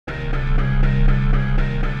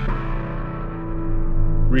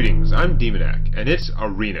Greetings, I'm Demonac, and it's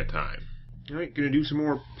arena time. Alright, gonna do some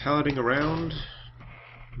more palading around.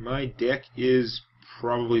 My deck is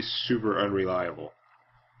probably super unreliable.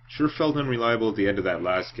 Sure felt unreliable at the end of that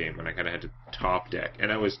last game when I kinda had to top deck, and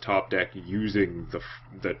I was top deck using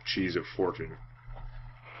the Cheese of Fortune.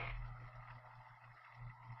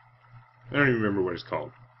 I don't even remember what it's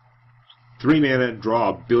called. 3 mana,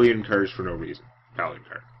 draw a billion cards for no reason. Paladin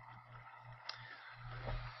card.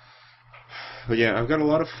 But yeah, I've got a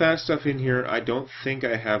lot of fast stuff in here. I don't think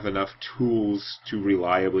I have enough tools to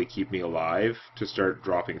reliably keep me alive to start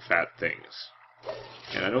dropping fat things.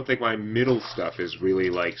 And I don't think my middle stuff is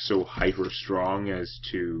really like so hyper strong as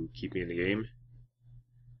to keep me in the game.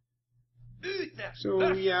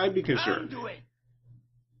 So yeah, I'd be concerned.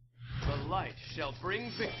 The light shall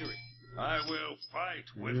bring victory. I will fight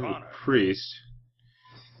with honor. Priest.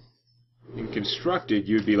 In constructed,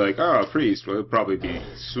 you'd be like, oh, priest, well, it'll probably be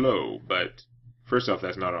slow, but first off,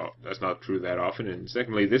 that's not true that often, and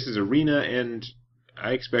secondly, this is arena, and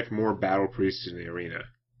I expect more battle priests in the arena.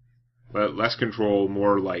 But less control,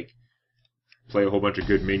 more like play a whole bunch of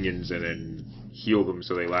good minions and then heal them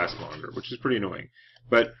so they last longer, which is pretty annoying.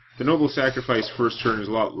 But the Noble Sacrifice first turn is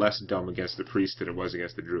a lot less dumb against the priest than it was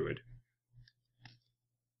against the druid.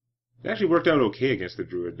 It actually worked out okay against the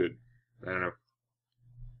druid, but I don't know.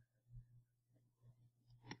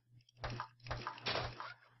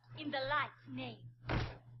 In the light's name.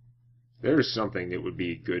 There's something that would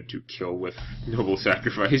be good to kill with Noble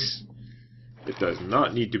Sacrifice. It does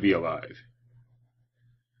not need to be alive.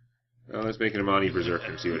 Well, let's make an Amani Berserker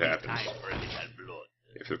and see what happens.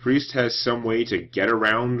 If the priest has some way to get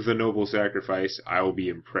around the Noble Sacrifice, I will be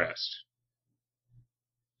impressed.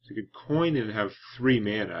 She could coin and have 3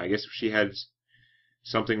 mana. I guess if she had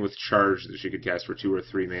something with charge that she could cast for 2 or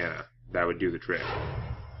 3 mana, that would do the trick.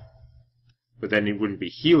 But then it wouldn't be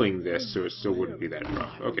healing this, so it still wouldn't be that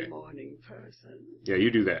rough. Okay. Yeah,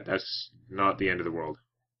 you do that. That's not the end of the world.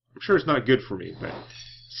 I'm sure it's not good for me, but it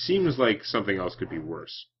seems like something else could be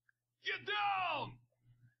worse. Get down!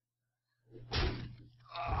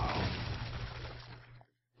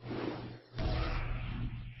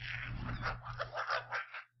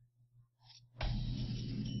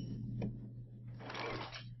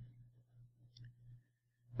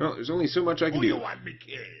 Well, there's only so much I can Who do. you want me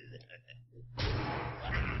killed?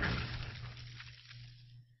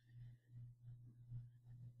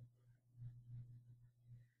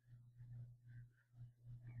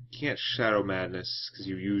 Can't Shadow Madness because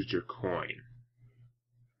you used your coin.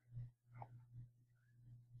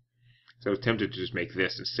 So I was tempted to just make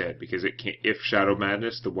this instead, because it can't. If Shadow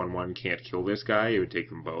Madness, the 1/1 can't kill this guy, it would take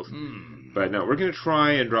them both. But no, we're gonna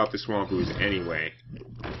try and drop the Swamp Ooze anyway.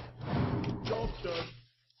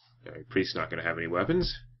 Priest's not gonna have any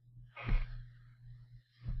weapons.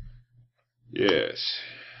 Yes.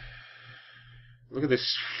 Look at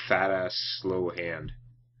this fat-ass slow hand.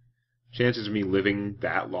 Chances of me living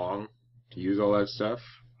that long to use all that stuff,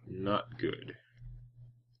 not good.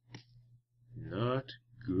 Not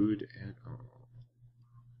good at all.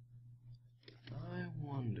 I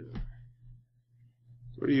wonder.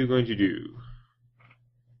 What are you going to do?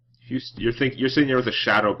 You're sitting there with a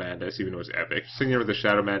Shadow Madness, even though it's epic. You're sitting there with a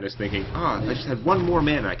Shadow Madness thinking, if I just had 1 more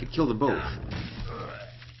mana, I could kill them both.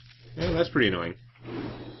 Yeah, that's pretty annoying.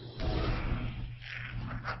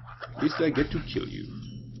 At least I get to kill you.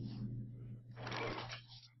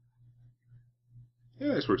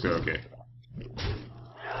 Yeah, this works out okay.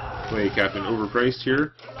 Play Captain Overpriced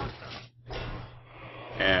here.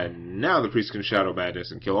 And now the priest can Shadow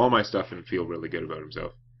Madness and kill all my stuff and feel really good about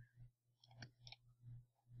himself.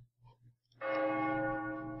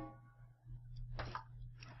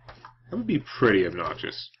 That would be pretty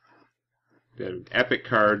obnoxious. An epic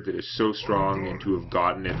card that is so strong and to have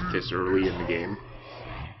gotten it this early in the game.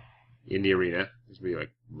 In the arena. This would be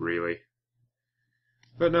like, really?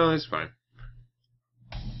 But no, it's fine.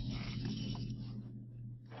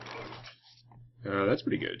 That's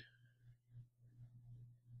pretty good.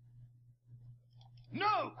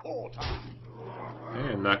 No quarter!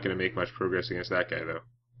 I'm not going to make much progress against that guy, though.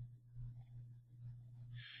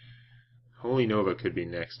 Holy Nova could be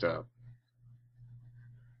next up.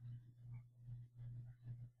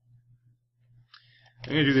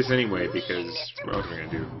 I'm going to do this anyway, because what else am I going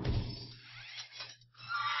to do?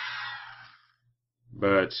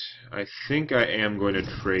 But I think I am going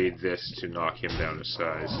to trade this to knock him down a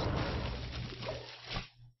size.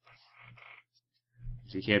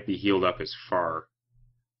 He can't be healed up as far.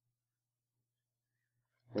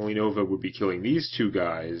 Holy Nova would be killing these 2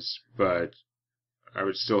 guys, but I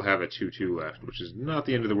would still have a 2/2 left, which is not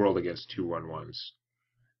the end of the world against 2/1/1s.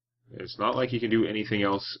 It's not like he can do anything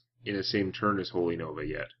else in the same turn as Holy Nova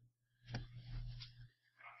yet.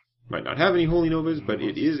 Might not have any Holy Novas, but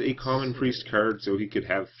it is a common priest card, so he could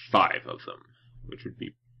have 5 of them, which would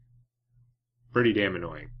be pretty damn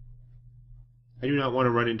annoying. I do not want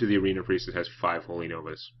to run into the Arena Priest that has 5 Holy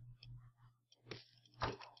Novas.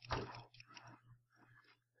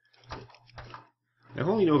 Now,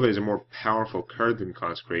 Holy Nova is a more powerful card than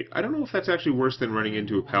Consecrate. I don't know if that's actually worse than running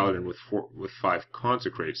into a Paladin with 5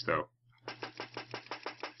 Consecrates, though.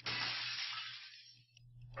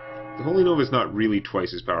 The Holy Nova is not really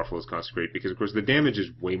twice as powerful as Consecrate, because of course the damage is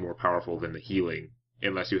way more powerful than the healing,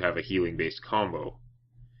 unless you have a healing-based combo.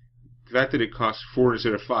 The fact that it costs 4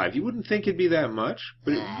 instead of 5, you wouldn't think it'd be that much,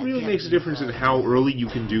 but it really makes a difference in how early you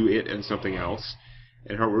can do it and something else,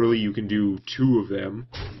 and how early you can do 2 of them,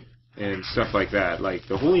 and stuff like that. Like,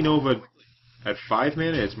 the Holy Nova, at 5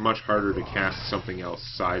 mana, it's much harder to cast something else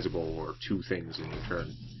sizable, or 2 things in your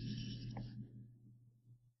turn.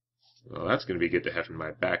 Well, that's going to be good to have in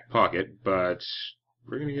my back pocket, but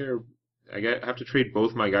we're going to I have to trade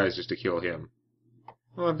both my guys just to kill him.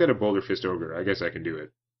 Well, I've got a Boulder Fist Ogre. I guess I can do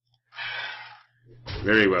it.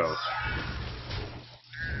 Very well.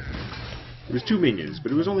 It was 2 minions,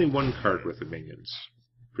 but it was only 1 card with the minions.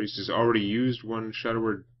 Priest has already used 1 Shadow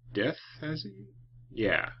Word Death, has he?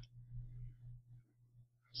 Yeah.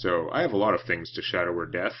 So, I have a lot of things to Shadow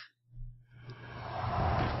Word Death.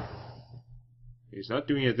 He's not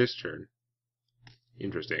doing it this turn.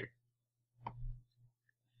 Interesting.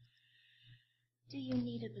 Do you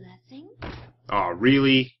need a blessing? Aw,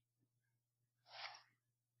 really?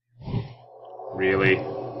 Really?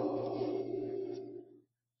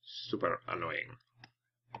 Super annoying.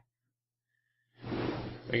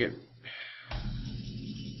 Again,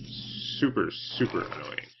 super, super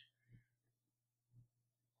annoying.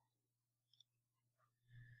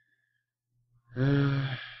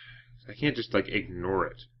 I can't just, like, ignore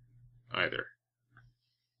it, either.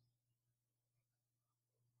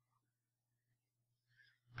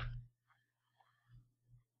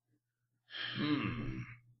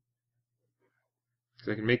 Because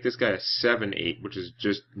I can make this guy a 7/8, which is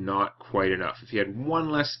just not quite enough. If he had 1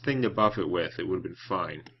 less thing to buff it with, it would have been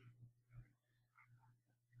fine.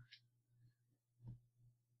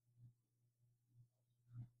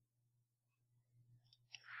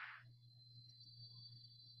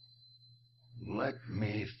 Let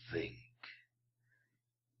me think.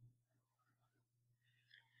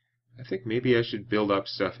 I think maybe I should build up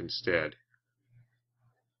stuff instead.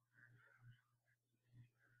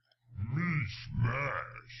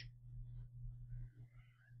 Smash.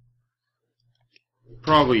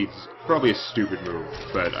 Probably a stupid move,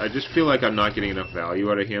 but I just feel like I'm not getting enough value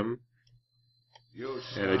out of him.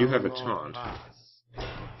 And I do have a taunt.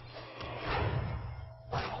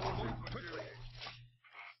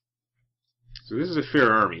 So this is a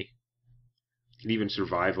fair army. Can even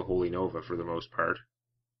survive a Holy Nova for the most part.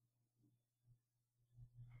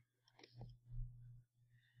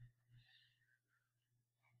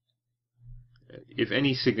 If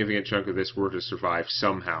any significant chunk of this were to survive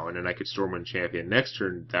somehow, and then I could Stormwind Champion next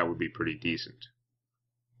turn, that would be pretty decent.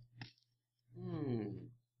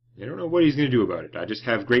 I don't know what he's going to do about it. I just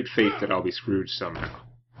have great faith that I'll be screwed somehow.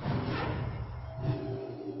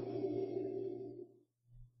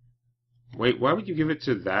 Wait, why would you give it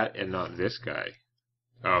to that and not this guy?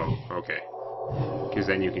 Oh, okay. Because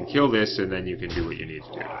then you can kill this, and then you can do what you need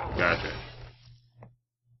to do. Gotcha.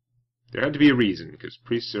 There had to be a reason, because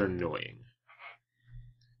priests are annoying.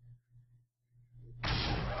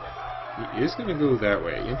 He is going to go that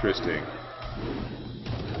way. Interesting.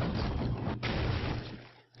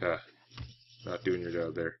 Not doing your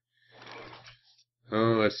job there.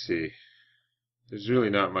 Oh, let's see. There's really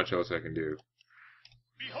not much else I can do.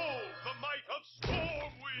 Behold the might of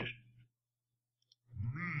Stormwind!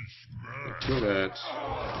 Kill that.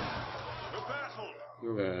 The battle!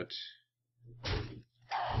 Kill that.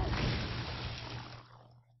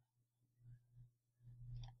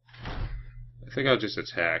 I think I'll just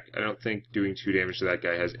attack. I don't think doing 2 damage to that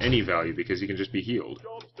guy has any value because he can just be healed.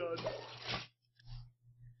 Job's done.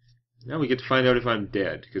 Now we get to find out if I'm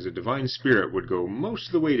dead, because a Divine Spirit would go most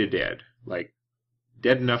of the way to dead. Like,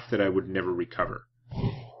 dead enough that I would never recover.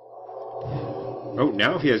 Oh,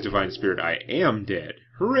 now if he has Divine Spirit, I am dead.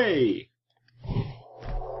 Hooray!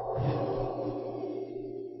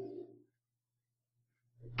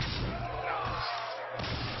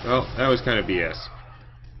 Well, that was kind of BS.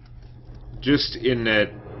 Just in that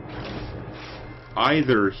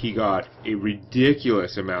either he got a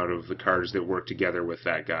ridiculous amount of the cards that work together with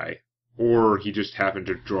that guy, or he just happened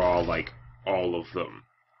to draw, like, all of them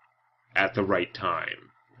at the right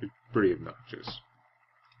time. It's pretty obnoxious.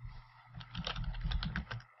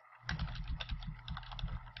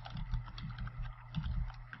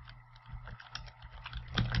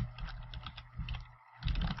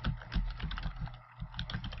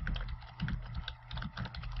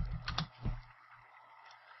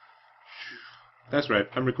 That's right,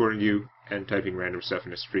 I'm recording you and typing random stuff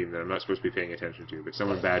in a stream that I'm not supposed to be paying attention to, but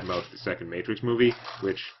someone badmouthed the second Matrix movie,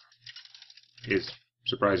 which is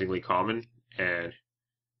surprisingly common, and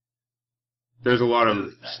there's a lot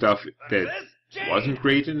of stuff that wasn't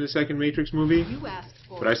great in the second Matrix movie,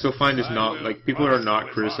 but I still find it's not, like, people are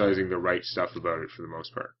not criticizing the right stuff about it for the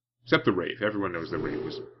most part. Except the rave. Everyone knows the rave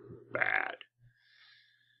was bad.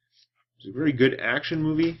 It was a very good action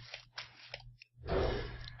movie.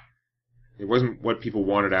 It wasn't what people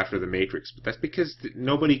wanted after The Matrix, but that's because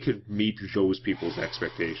nobody could meet those people's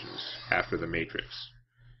expectations after The Matrix.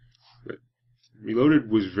 But Reloaded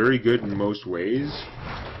was very good in most ways.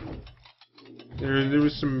 There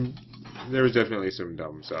was definitely some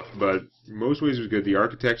dumb stuff, but in most ways it was good. The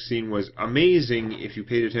architect scene was amazing if you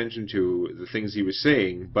paid attention to the things he was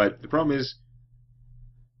saying, but the problem is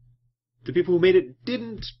the people who made it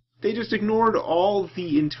didn't. They just ignored all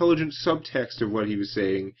the intelligent subtext of what he was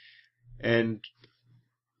saying and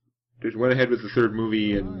just went ahead with the third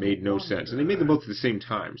movie and made no sense. And they made them both at the same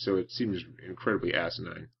time, so it seems incredibly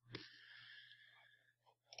asinine.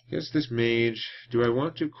 I guess this mage... Do I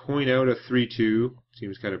want to coin out a 3-2?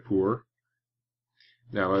 Seems kind of poor.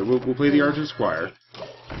 Now, we'll play the Argent Squire,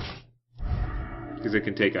 because it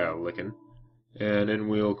can take a licking. And then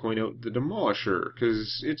we'll coin out the Demolisher,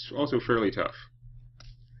 because it's also fairly tough.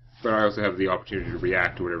 But I also have the opportunity to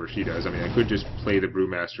react to whatever she does. I mean, I could just play the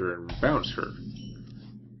Brewmaster and bounce her.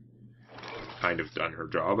 Kind of done her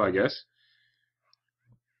job, I guess.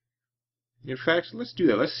 In fact, let's do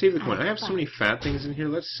that. Let's save the coin. I have so many fat things in here.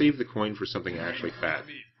 Let's save the coin for something actually fat.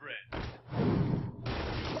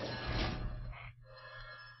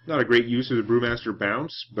 Not a great use of the Brewmaster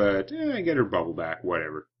bounce, but I get her bubble back,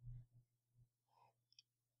 whatever.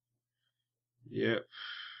 Yep.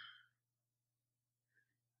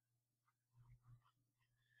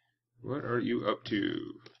 What are you up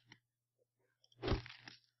to?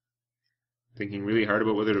 Thinking really hard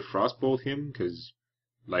about whether to Frostbolt him? Because,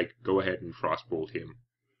 like, go ahead and Frostbolt him.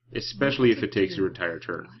 Especially if it takes your entire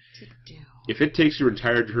turn. If it takes your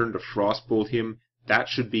entire turn to Frostbolt him, that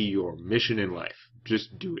should be your mission in life.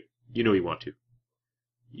 Just do it. You know you want to.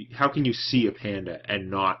 How can you see a panda and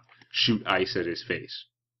not shoot ice at his face?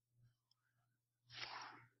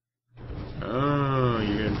 Oh,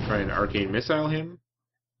 you're going to try and Arcane Missile him?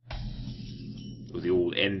 With the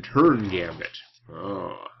old end turn gambit.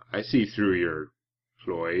 Oh, I see through your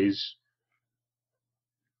ploys.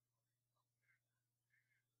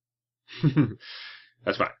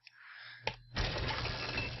 That's fine.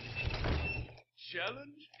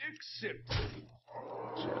 Challenge accepted.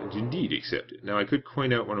 Challenge indeed accepted. Now I could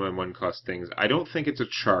coin out one of my one-cost things. I don't think it's a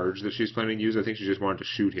charge that she's planning to use. I think she just wanted to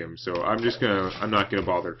shoot him. So I'm not gonna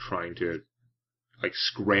bother trying to, like,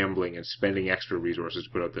 scrambling and spending extra resources to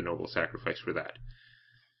put out the noble sacrifice for that.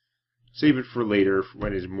 Save it for later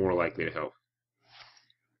when it's more likely to help.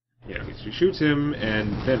 Yeah, she shoots him,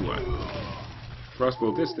 and then what?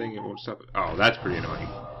 Frostbolt this thing, it won't stop it. Oh, that's pretty annoying.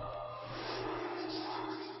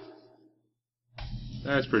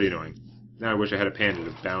 That's pretty annoying. Now I wish I had a panda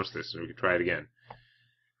to bounce this so we could try it again.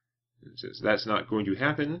 And since that's not going to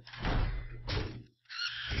happen...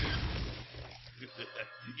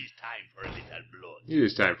 It's time for a little blood. It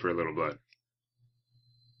is time for a little blood.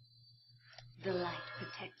 The light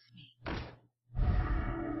protects me.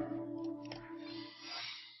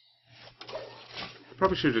 I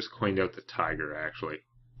probably should have just coined out the tiger, actually.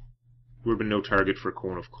 Would have been no target for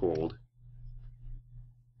Cone of Cold.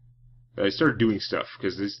 I started doing stuff,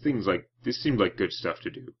 because this seemed like good stuff to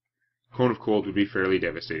do. Cone of Cold would be fairly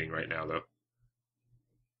devastating right now, though.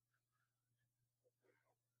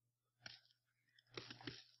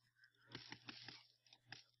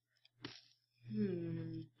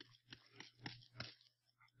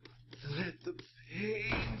 Let the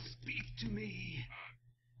pain speak to me.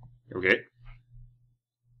 Okay.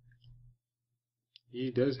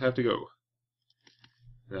 He does have to go.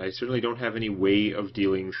 I certainly don't have any way of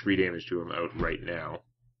dealing 3 damage to him out right now.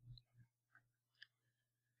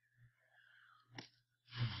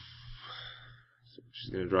 So she's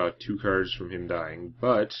going to draw 2 cards from him dying,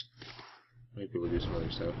 but might be able to do some other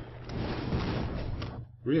stuff.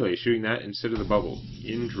 Really? Shooting that instead of the bubble.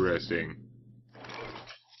 Interesting.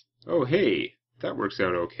 Oh, hey! That works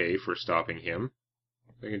out okay for stopping him.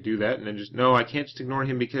 I can do that and then just... No, I can't just ignore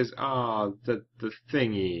him because... the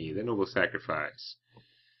thingy. The noble sacrifice.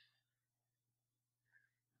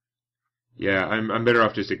 Yeah, I'm better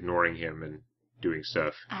off just ignoring him and doing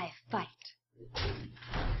stuff. I fight.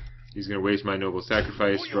 He's going to waste my noble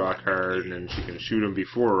sacrifice, draw a card, and then she can shoot him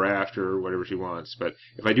before or after, or whatever she wants. But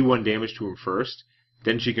if I do 1 damage to him first,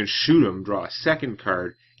 then she can shoot him, draw a second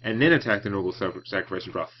card, and then attack the Noble Sacrifice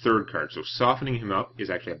and draw a third card. So softening him up is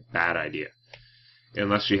actually a bad idea.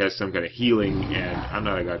 Unless she has some kind of healing, and I'm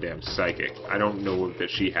not a goddamn psychic. I don't know that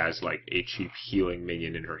she has, like, a cheap healing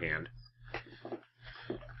minion in her hand.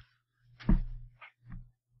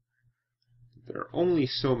 There are only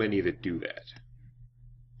so many that do that.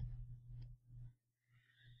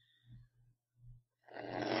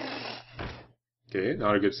 Okay,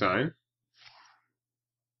 not a good sign.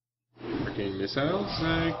 Arcane missiles?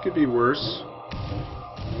 It could be worse.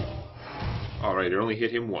 Alright, it only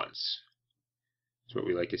hit him once. That's what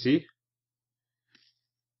we like to see.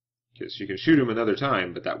 Because you can shoot him another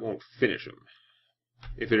time, but that won't finish him.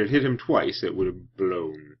 If it had hit him twice, it would have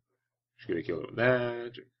blown. She could have killed him with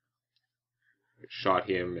that. Shot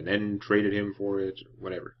him and then traded him for it.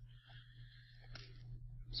 Whatever.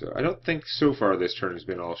 So I don't think so far this turn has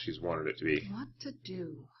been all she's wanted it to be. What to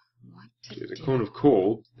do? What to If there's do? a Cone of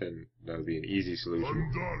Cold, then that would be an easy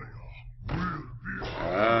solution.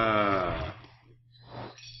 Ah.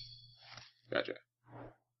 Gotcha.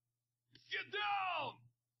 Get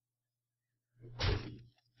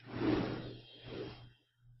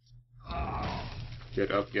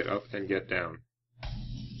down! Get up, and get down.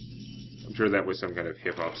 I'm sure that was some kind of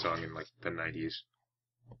hip-hop song in, like, the 90s.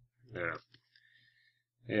 I don't know.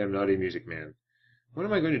 Hey, I'm not a music man. What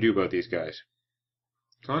am I going to do about these guys?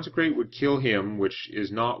 Consecrate would kill him, which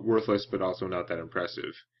is not worthless, but also not that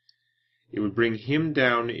impressive. It would bring him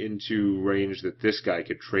down into range that this guy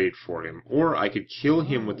could trade for him. Or I could kill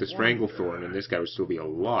him with the Stranglethorn, and this guy would still be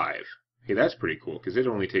alive. Hey, that's pretty cool, because it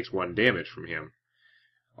only takes 1 damage from him.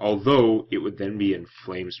 Although, it would then be in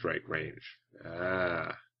Flame Strike range.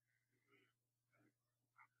 Ah.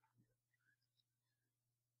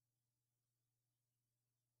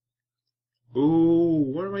 Ooh,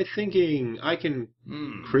 what am I thinking? I can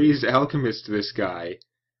Crazed Alchemist this guy,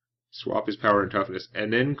 swap his power and toughness,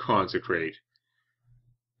 and then Consecrate.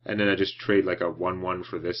 And then I just trade like a 1/1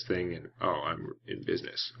 for this thing, and oh, I'm in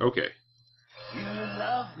business. Okay. You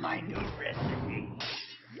love my new recipe.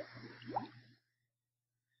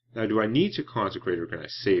 Now, do I need to Consecrate or can I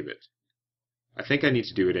save it? I think I need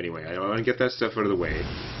to do it anyway. I want to get that stuff out of the way.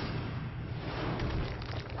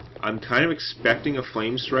 I'm kind of expecting a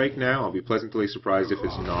Flame Strike now. I'll be pleasantly surprised if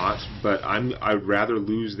it's not, but I'd rather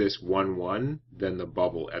lose this 1/1 than the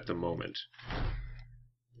bubble at the moment.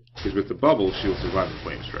 Because with the bubble, she'll survive the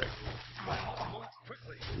Flame Strike.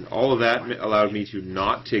 And all of that allowed me to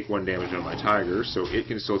not take 1 damage on my Tiger, so it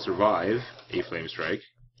can still survive a Flame Strike.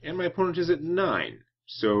 And my opponent is at 9,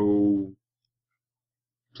 so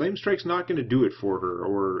Flame Strike's not going to do it for her,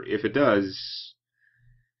 or if it does,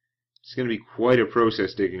 it's going to be quite a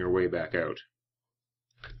process digging her way back out.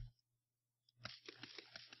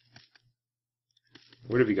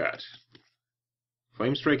 What have you got?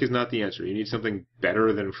 Flame Strike is not the answer. You need something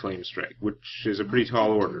better than Flame Strike, which is a pretty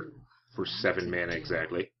tall order for 7 mana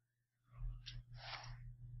exactly.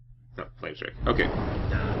 No, Flame Strike. Okay.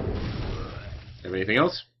 Have anything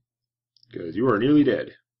else? Because you are nearly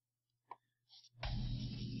dead.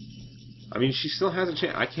 I mean, she still has a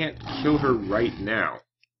chance. I can't kill her right now.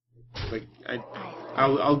 Like,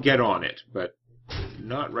 I'll get on it, but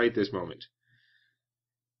not right this moment.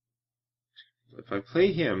 If I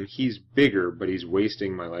play him, he's bigger, but he's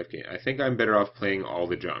wasting my life gain. I think I'm better off playing all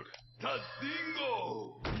the junk.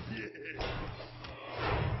 Tadingo! Yeah.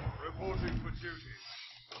 Reporting for duty.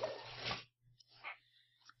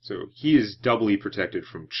 So he is doubly protected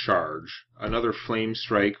from charge. Another Flame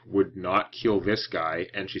Strike would not kill this guy,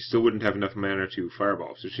 and she still wouldn't have enough mana to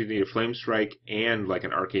Fireball. So she'd need a Flame Strike and like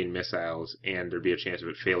an Arcane Missiles, and there'd be a chance of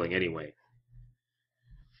it failing anyway.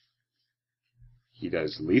 He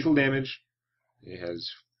does lethal damage. He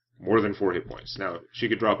has more than 4 hit points. Now, she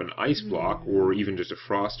could drop an Ice Block, or even just a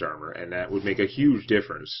Frost Armor, and that would make a huge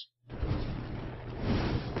difference.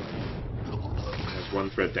 That's 1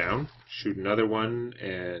 threat down. Shoot another one,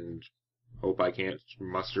 and hope I can't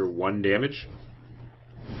muster 1 damage.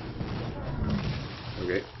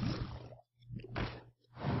 Okay.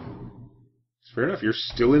 It's fair enough, you're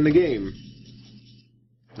still in the game.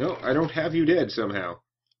 No, I don't have you dead somehow.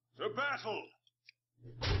 To battle!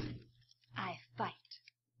 I fight.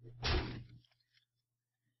 I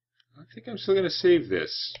think I'm still going to save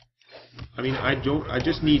this. I mean, I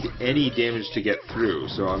just need any damage to get through,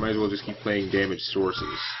 so I might as well just keep playing damage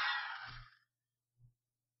sources.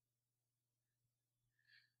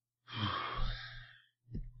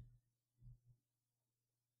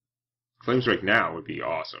 Flame Strike now would be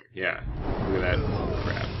awesome. Yeah, look at that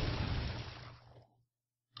crap.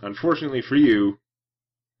 Unfortunately for you,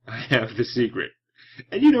 I have the secret.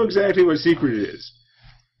 And you know exactly what secret it is.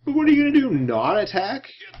 But what are you going to do, not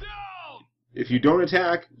attack? Get down! if you don't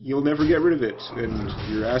attack, you'll never get rid of it, and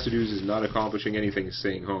your Acidu's is not accomplishing anything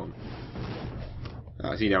staying home.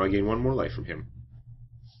 See, now I gain one more life from him.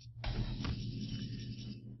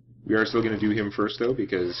 We are still going to do him first, though,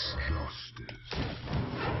 because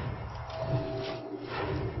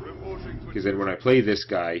then when I play this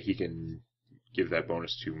guy, he can give that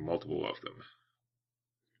bonus to multiple of them.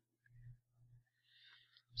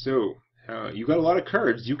 So, you got a lot of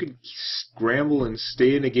cards. You could scramble and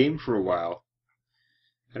stay in a game for a while.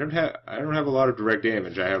 I don't have a lot of direct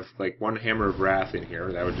damage. I have like one Hammer of Wrath in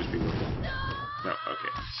here. That would just be no. Okay.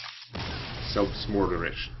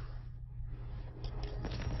 Selbstmorderisch,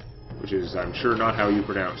 which is, I'm sure, not how you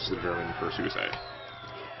pronounce the German for suicide.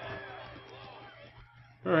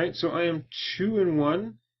 All right, so I am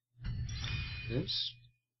 2-1. Yes.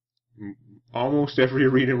 Almost every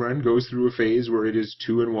arena run goes through a phase where it is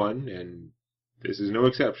 2-1, and this is no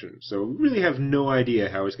exception. So we really have no idea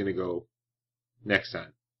how it's going to go next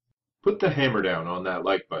time. Put the hammer down on that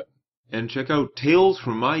like button. And check out Tales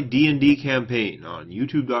from My D&D Campaign on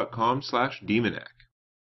youtube.com/Demonac.